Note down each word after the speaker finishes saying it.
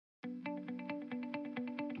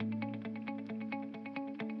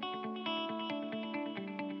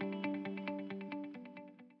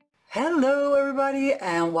Hello everybody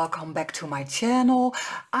and welcome back to my channel.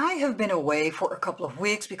 I have been away for a couple of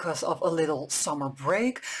weeks because of a little summer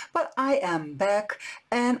break, but I am back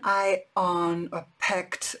and I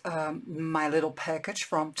unpacked my little package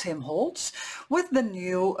from Holtz with the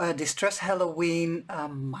new Distress Halloween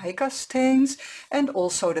mica stains and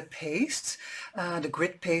also the pastes. The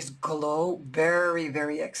grit paste Glow,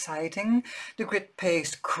 very exciting. The grit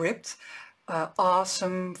paste Crypt.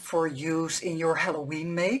 Awesome for use in your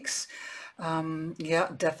Halloween makes. Yeah,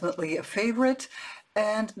 definitely a favorite.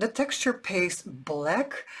 And the texture paste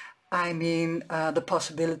Black. I mean, the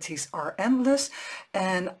possibilities are endless,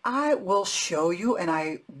 and I will show you, and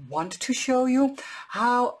I want to show you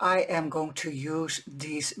how I am going to use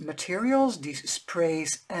these materials, these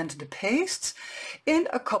sprays and the pastes in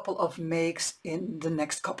a couple of makes in the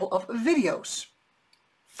next couple of videos.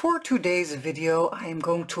 For today's video, I am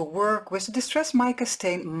going to work with Distress Mica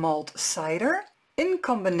Stain Malt Cider in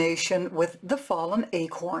combination with the Fallen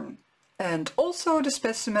Acorn. And also the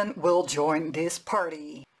specimen will join this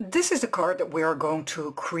party. This is the card that we are going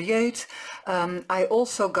to create. I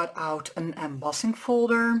also got out an embossing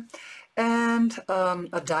folder and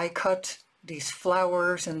a die cut, these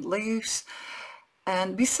flowers and leaves.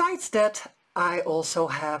 And besides that, I also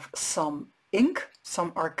have some ink,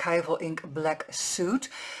 some Archival ink black soot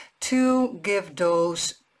to give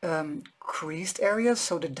those creased areas,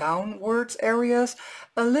 so the downwards areas,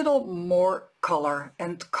 a little more color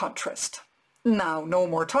and contrast. Now, no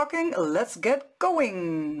more talking, let's get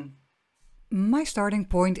going! My starting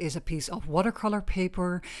point is a piece of watercolor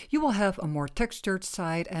paper. You will have a more textured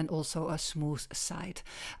side and also a smooth side.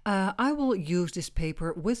 I will use this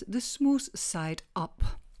paper with the smooth side up.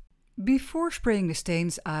 Before spraying the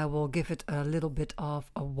stains, I will give it a little bit of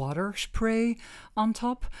a water spray on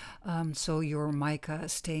top, so your mica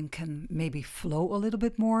stain can maybe flow a little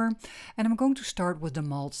bit more. And I'm going to start with the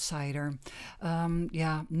malt cider.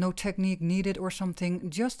 Yeah, no technique needed or something,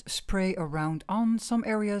 just spray around on some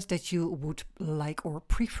areas that you would like or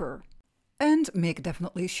prefer. And make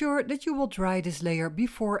definitely sure that you will dry this layer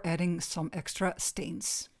before adding some extra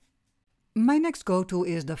stains. My next go-to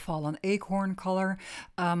is the Fallen Acorn color.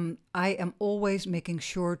 I am always making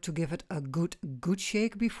sure to give it a good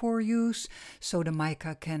shake before use, so the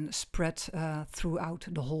mica can spread throughout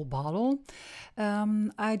the whole bottle.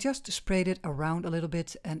 I just sprayed it around a little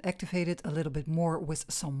bit and activated a little bit more with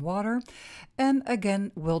some water, and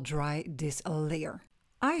again will dry this layer.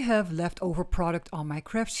 I have leftover product on my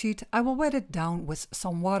craft sheet. I will wet it down with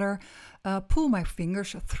some water, pull my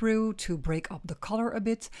fingers through to break up the color a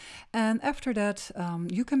bit, and after that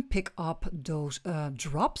you can pick up those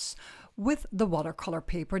drops with the watercolor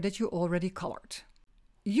paper that you already colored.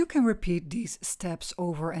 You can repeat these steps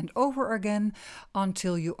over and over again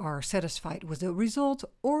until you are satisfied with the result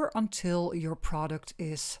or until your product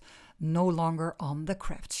is no longer on the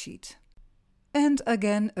craft sheet. And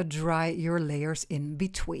again, dry your layers in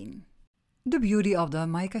between. The beauty of the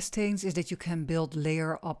mica stains is that you can build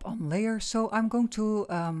layer up on layer, so I'm going to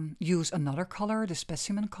use another color, the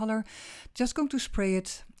specimen color. Just going to spray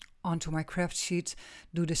it onto my craft sheet,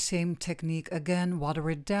 do the same technique again, water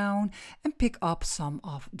it down and pick up some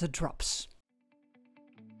of the drops.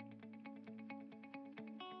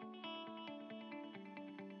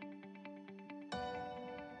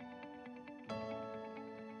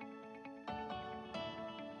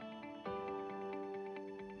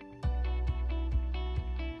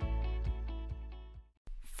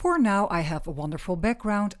 For now, I have a wonderful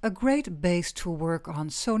background, a great base to work on,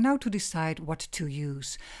 so now to decide what to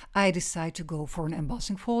use. I decide to go for an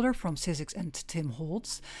embossing folder from Sizzix and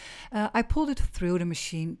Holtz. I pulled it through the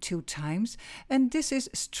machine 2 times, and this is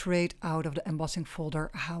straight out of the embossing folder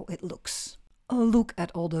how it looks. Look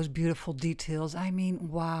at all those beautiful details. I mean,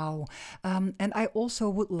 wow. And I also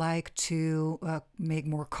would like to make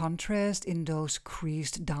more contrast in those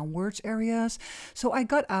creased downwards areas. So I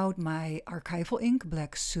got out my Archival ink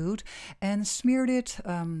black soot and smeared it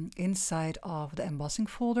inside of the embossing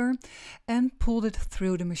folder and pulled it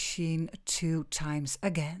through the machine 2 times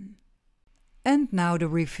again. And now the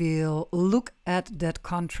reveal. Look at that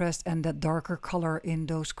contrast and that darker color in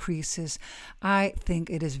those creases. I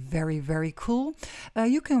think it is very cool.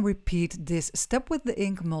 You can repeat this step with the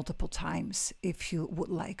ink multiple times if you would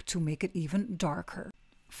like to make it even darker.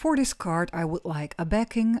 For this card I would like a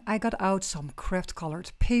backing. I got out some craft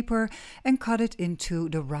colored paper and cut it into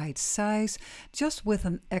the right size, just with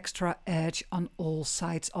an extra edge on all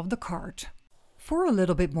sides of the card. For a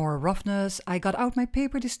little bit more roughness, I got out my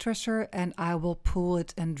paper distresser and I will pull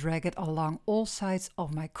it and drag it along all sides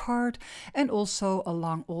of my card and also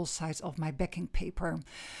along all sides of my backing paper.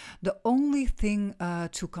 The only thing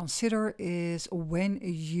to consider is when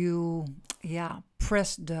you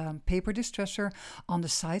press the paper distresser on the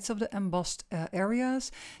sides of the embossed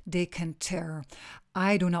areas, they can tear.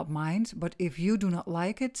 I do not mind, but if you do not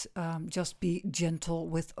like it, just be gentle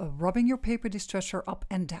with rubbing your paper distresser up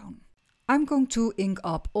and down. I'm going to ink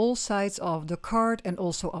up all sides of the card and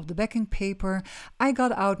also of the backing paper. I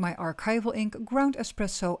got out my Archival ink, ground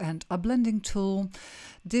espresso and a blending tool.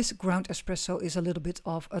 This ground espresso is a little bit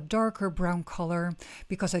of a darker brown color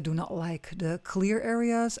because I do not like the clear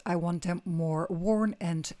areas. I want them more worn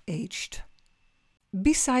and aged.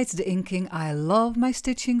 Besides the inking, I love my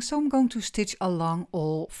stitching, so I'm going to stitch along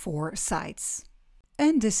all 4 sides.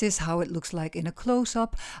 And this is how it looks like in a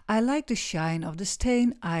close-up. I like the shine of the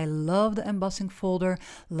stain. I love the embossing folder,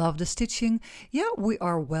 love the stitching. Yeah, we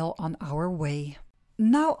are well on our way.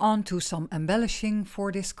 Now on to some embellishing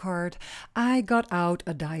for this card. I got out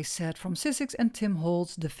a die set from Sizzix and Tim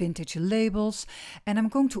Holtz, the vintage labels, and I'm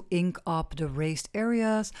going to ink up the raised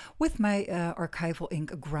areas with my Archival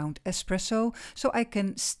ink ground espresso so I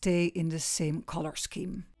can stay in the same color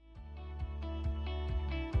scheme.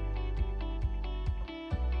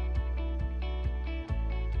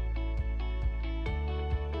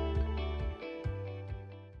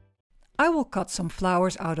 I will cut some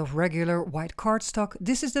flowers out of regular white cardstock.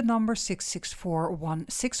 This is the number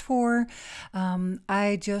 664164.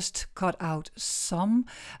 I just cut out some.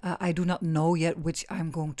 I do not know yet which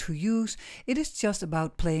I'm going to use. It is just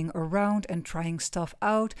about playing around and trying stuff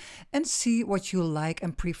out and see what you like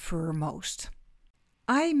and prefer most.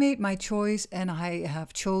 I made my choice and I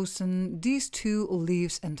have chosen these 2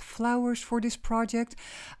 leaves and flowers for this project.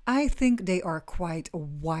 I think they are quite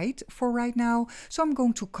white for right now, so I'm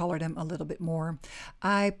going to color them a little bit more.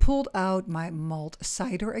 I pulled out my mulled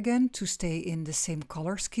cider again to stay in the same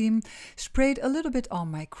color scheme, sprayed a little bit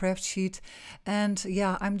on my craft sheet, and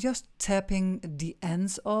yeah, I'm just tapping the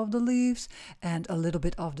ends of the leaves and a little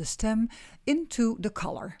bit of the stem into the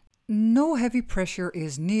color. No heavy pressure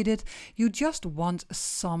is needed. You just want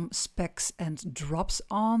some specks and drops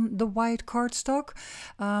on the white cardstock,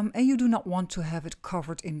 and you do not want to have it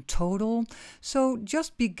covered in total. So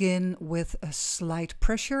just begin with a slight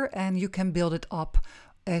pressure and you can build it up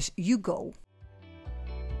as you go.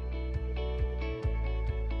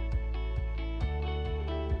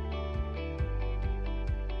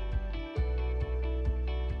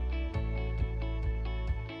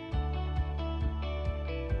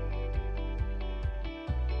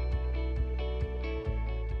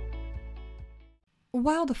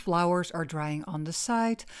 While the flowers are drying on the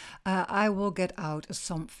side, I will get out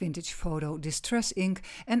some vintage photo distress ink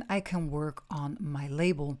and I can work on my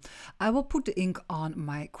label. I will put the ink on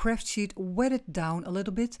my craft sheet, wet it down a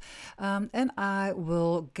little bit, and I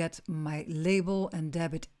will get my label and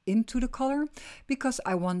dab it into the color because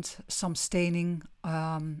I want some staining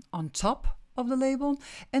on top of the label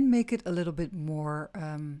and make it a little bit more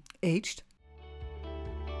aged.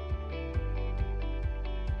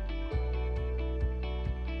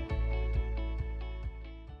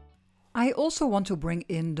 I also want to bring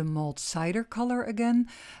in the mulled cider color again.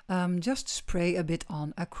 Just spray a bit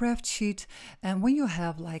on a craft sheet, and when you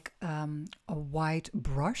have like a white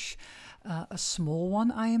brush, a small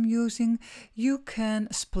one I am using, you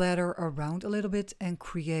can splatter around a little bit and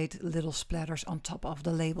create little splatters on top of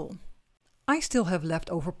the label. I still have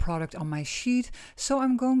leftover product on my sheet, so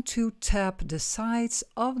I'm going to tap the sides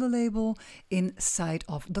of the label inside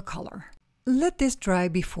of the color. Let this dry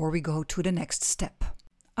before we go to the next step.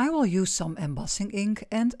 I will use some embossing ink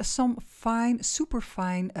and some fine, super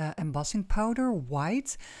fine embossing powder,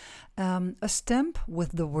 white, a stamp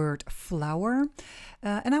with the word flower,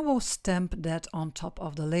 and I will stamp that on top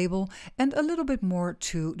of the label and a little bit more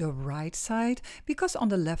to the right side, because on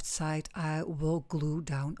the left side I will glue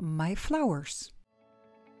down my flowers.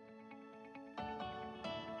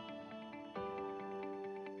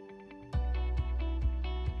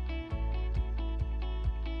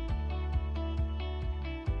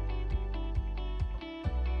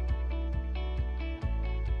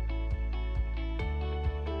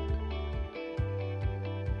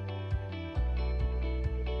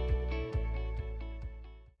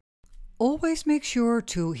 Always make sure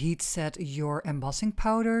to heat set your embossing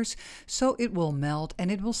powders so it will melt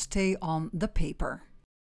and it will stay on the paper.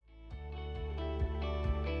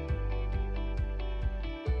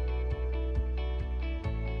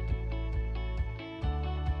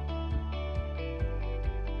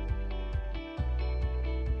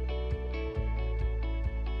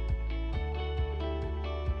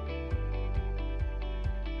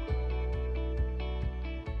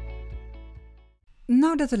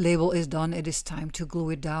 Now that the label is done, it is time to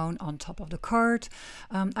glue it down on top of the card.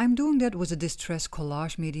 I'm doing that with a Distress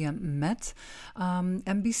Collage Medium Matte.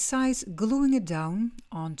 And besides gluing it down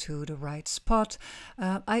onto the right spot,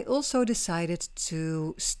 I also decided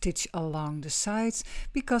to stitch along the sides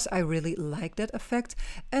because I really like that effect,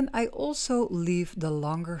 and I also leave the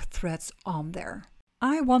longer threads on there.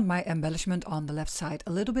 I want my embellishment on the left side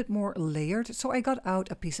a little bit more layered, so I got out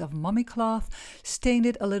a piece of mummy cloth, stained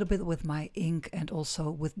it a little bit with my ink and also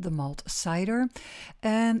with the malt cider,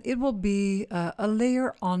 and it will be a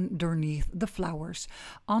layer underneath the flowers.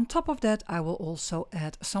 On top of that, I will also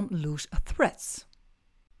add some loose threads.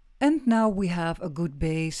 And now we have a good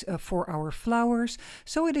base for our flowers,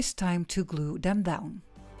 so it is time to glue them down.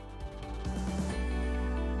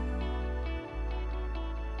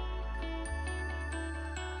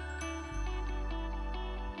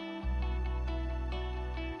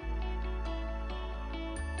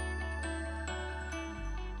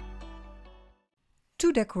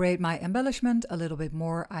 To decorate my embellishment a little bit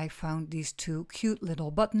more, I found these two cute little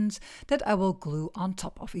buttons that I will glue on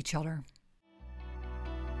top of each other.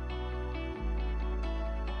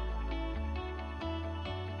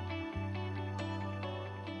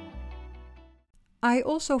 I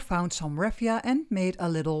also found some raffia and made a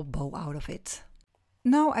little bow out of it.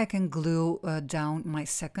 Now I can glue down my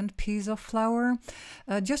second piece of flower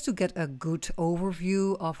just to get a good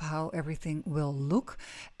overview of how everything will look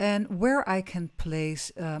and where I can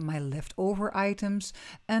place my leftover items,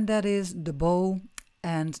 and that is the bow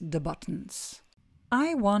and the buttons.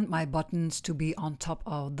 I want my buttons to be on top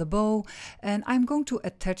of the bow, and I'm going to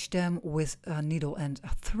attach them with a needle and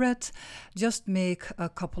a thread. Just make a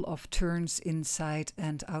couple of turns inside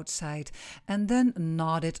and outside and then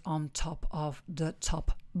knot it on top of the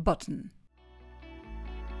top button.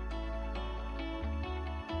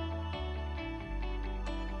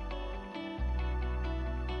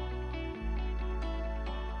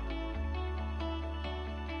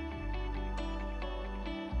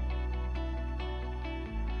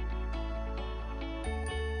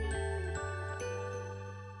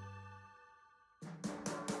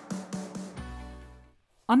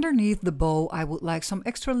 Underneath the bow I would like some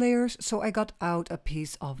extra layers, so I got out a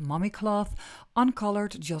piece of mummy cloth,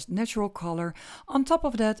 uncolored, just natural color. On top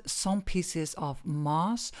of that, some pieces of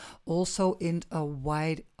moss, also in a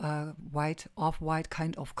white, off-white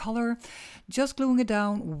kind of color. Just gluing it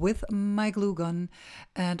down with my glue gun,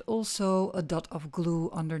 and also a dot of glue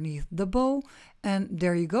underneath the bow. And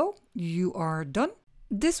there you go, you are done.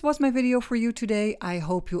 This was my video for you today. I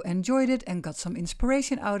hope you enjoyed it and got some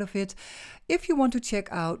inspiration out of it. If you want to check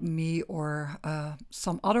out me or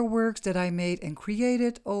some other works that I made and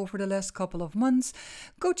created over the last couple of months,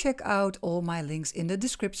 go check out all my links in the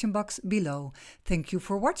description box below. Thank you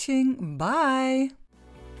for watching. Bye!